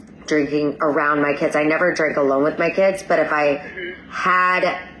drinking around my kids. I never drank alone with my kids, but if I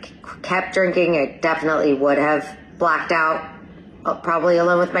had kept drinking, I definitely would have blacked out, probably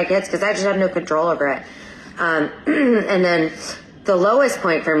alone with my kids, because I just had no control over it. And then the lowest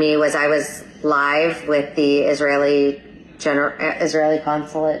point for me was I was live with the Israeli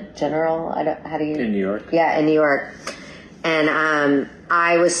Consulate General. In New York? Yeah, in New York. And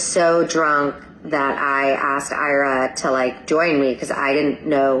I was so drunk that I asked Ira to like join me because I didn't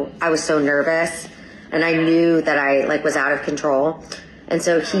know. I was so nervous, and I knew that I like was out of control. And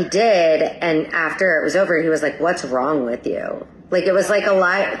so he did. And after it was over, he was like, "What's wrong with you?" Like it was like a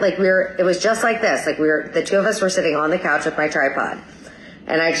lie. Like it was just like this. Like the two of us were sitting on the couch with my tripod,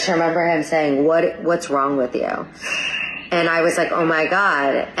 and I just remember him saying, "What's wrong with you?" And I was like, "Oh my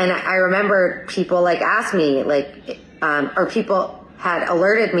God!" And I remember people like asked me like, or people had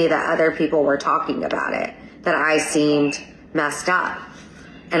alerted me that other people were talking about it, that I seemed messed up.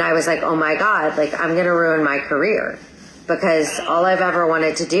 And I was like, oh my God, like I'm going to ruin my career, because all I've ever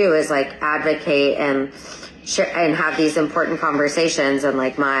wanted to do is like advocate and share and have these important conversations. And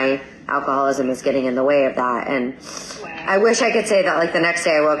like my alcoholism is getting in the way of that. And I wish I could say that like the next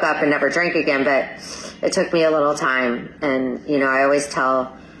day I woke up and never drank again, but it took me a little time. And, you know, I always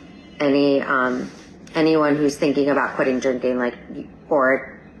tell anyone who's thinking about quitting drinking, like,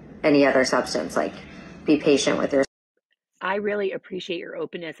 or any other substance, like, be patient with yourself. I really appreciate your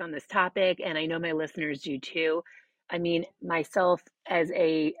openness on this topic, and I know my listeners do too. I mean, myself as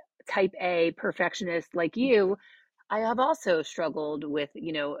a type A perfectionist like you, I have also struggled with,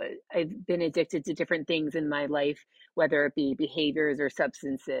 I've been addicted to different things in my life, whether it be behaviors or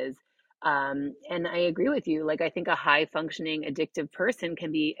substances. And I agree with you. Like, I think a high functioning addictive person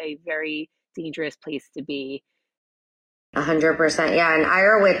can be a very dangerous place to be. 100%. Yeah. And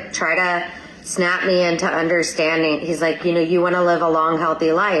Ira would try to snap me into understanding. He's like, you want to live a long,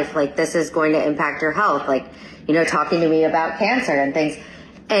 healthy life. Like, this is going to impact your health. Like, talking to me about cancer and things.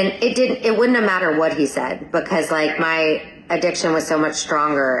 And it wouldn't have mattered what he said, because like my addiction was so much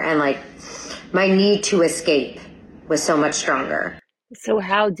stronger, and like my need to escape was so much stronger. So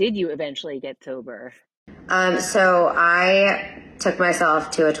how did you eventually get sober? So I took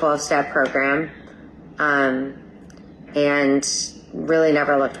myself to a 12-step program, and really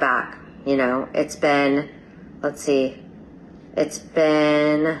never looked back. It's been, it's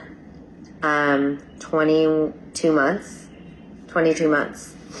been 22 months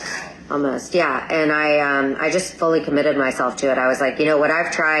almost. Yeah. And I just fully committed myself to it. I was like, what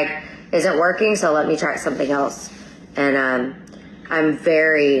I've tried isn't working, so let me try something else. And I'm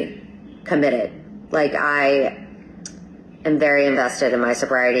very committed. Like, I am very invested in my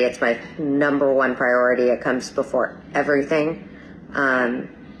sobriety. It's my number one priority. It comes before everything.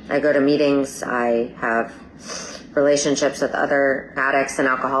 I go to meetings. I have relationships with other addicts and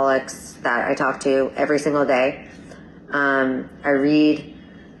alcoholics that I talk to every single day. I read,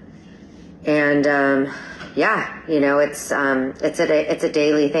 and it's a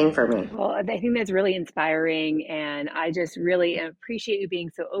daily thing for me. Well, I think that's really inspiring, and I just really appreciate you being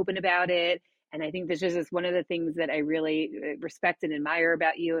so open about it. And I think this is just one of the things that I really respect and admire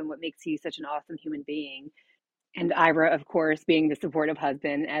about you, and what makes you such an awesome human being. And Ira, of course, being the supportive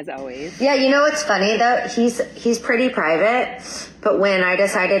husband, as always. Yeah, it's funny, though. He's pretty private, but when I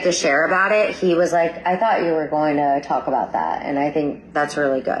decided to share about it, he was like, I thought you were going to talk about that. And I think that's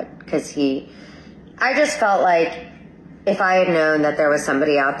really good, because I just felt like if I had known that there was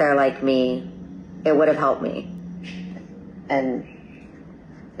somebody out there like me it would have helped me. And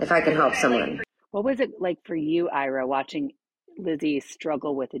if I can help someone. What was it like for you, Ira, watching Lizzie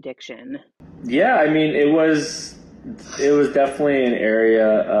struggle with addiction? Yeah, I mean, it was definitely an area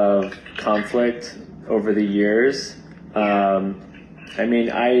of conflict over the years. I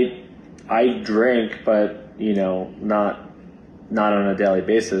mean, I drink, but not on a daily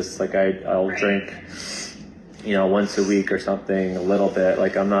basis. Like I'll drink, once a week or something, a little bit.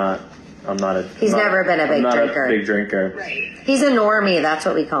 Like He's never been a big drinker. Big drinker. Right. He's a normie. That's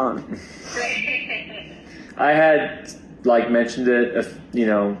what we call him. I had mentioned it,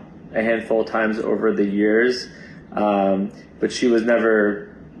 a handful of times over the years, but she was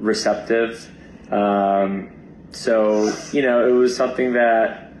never receptive. So, it was something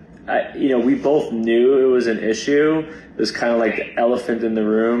that, we both knew it was an issue. It was kind of like the elephant in the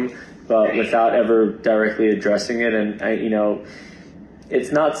room, but without ever directly addressing it. And,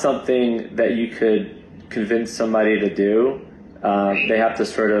 it's not something that you could convince somebody to do. They have to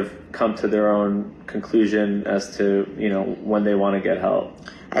sort of come to their own conclusion as to, when they want to get help.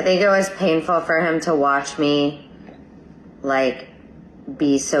 I think it was painful for him to watch me,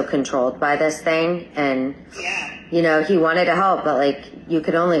 be so controlled by this thing. And, he wanted to help, but, you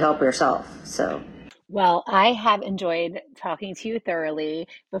could only help yourself, so. Well, I have enjoyed talking to you thoroughly.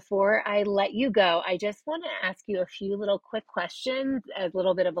 Before I let you go, I just want to ask you a few little quick questions, a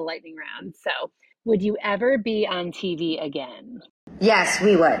little bit of a lightning round. So, would you ever be on TV again? Yes,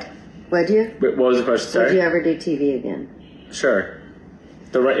 we would. Would you? Wait, what was the question? Sorry? Would you ever do TV again? Sure.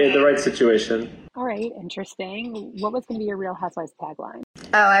 The right situation. All right, interesting. What was going to be your Real Housewives tagline?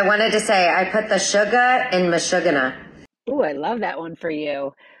 Oh, I wanted to say, I put the sugar in Meshuggah. Ooh, I love that one for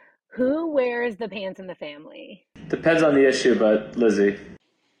you. Who wears the pants in the family? Depends on the issue, but Lizzie.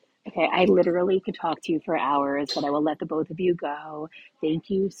 Okay, I literally could talk to you for hours, but I will let the both of you go. Thank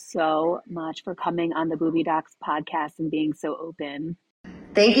you so much for coming on the Booby Docs podcast and being so open.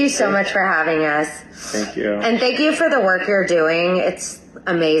 Thank you so much for having us. Thank you. And thank you for the work you're doing. It's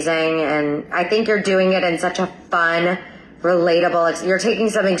amazing. And I think you're doing it in such a fun, relatable, you're taking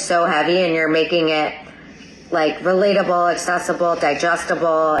something so heavy and you're making it relatable, accessible,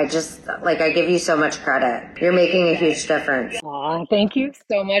 digestible. I give you so much credit. You're making a huge difference. Aw, thank you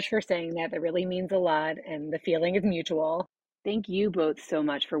so much for saying that. That really means a lot, and the feeling is mutual. Thank you both so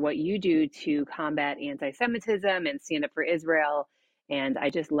much for what you do to combat anti-Semitism and stand up for Israel. And I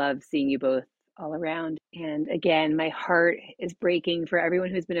just love seeing you both all around. And again, my heart is breaking for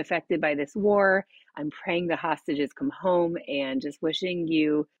everyone who's been affected by this war. I'm praying the hostages come home and just wishing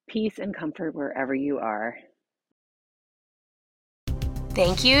you peace and comfort wherever you are.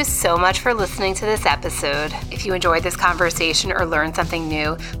 Thank you so much for listening to this episode. If you enjoyed this conversation or learned something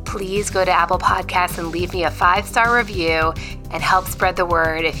new, please go to Apple Podcasts and leave me a 5-star review and help spread the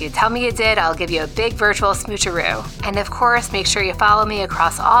word. If you tell me you did, I'll give you a big virtual smoocheroo. And of course, make sure you follow me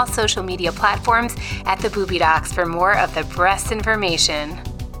across all social media platforms at The Booby Docs for more of the breast information.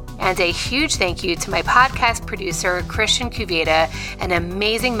 And a huge thank you to my podcast producer, Christian Cuveta, an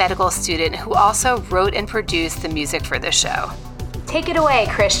amazing medical student who also wrote and produced the music for the show. Take it away,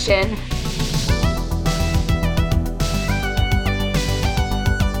 Christian.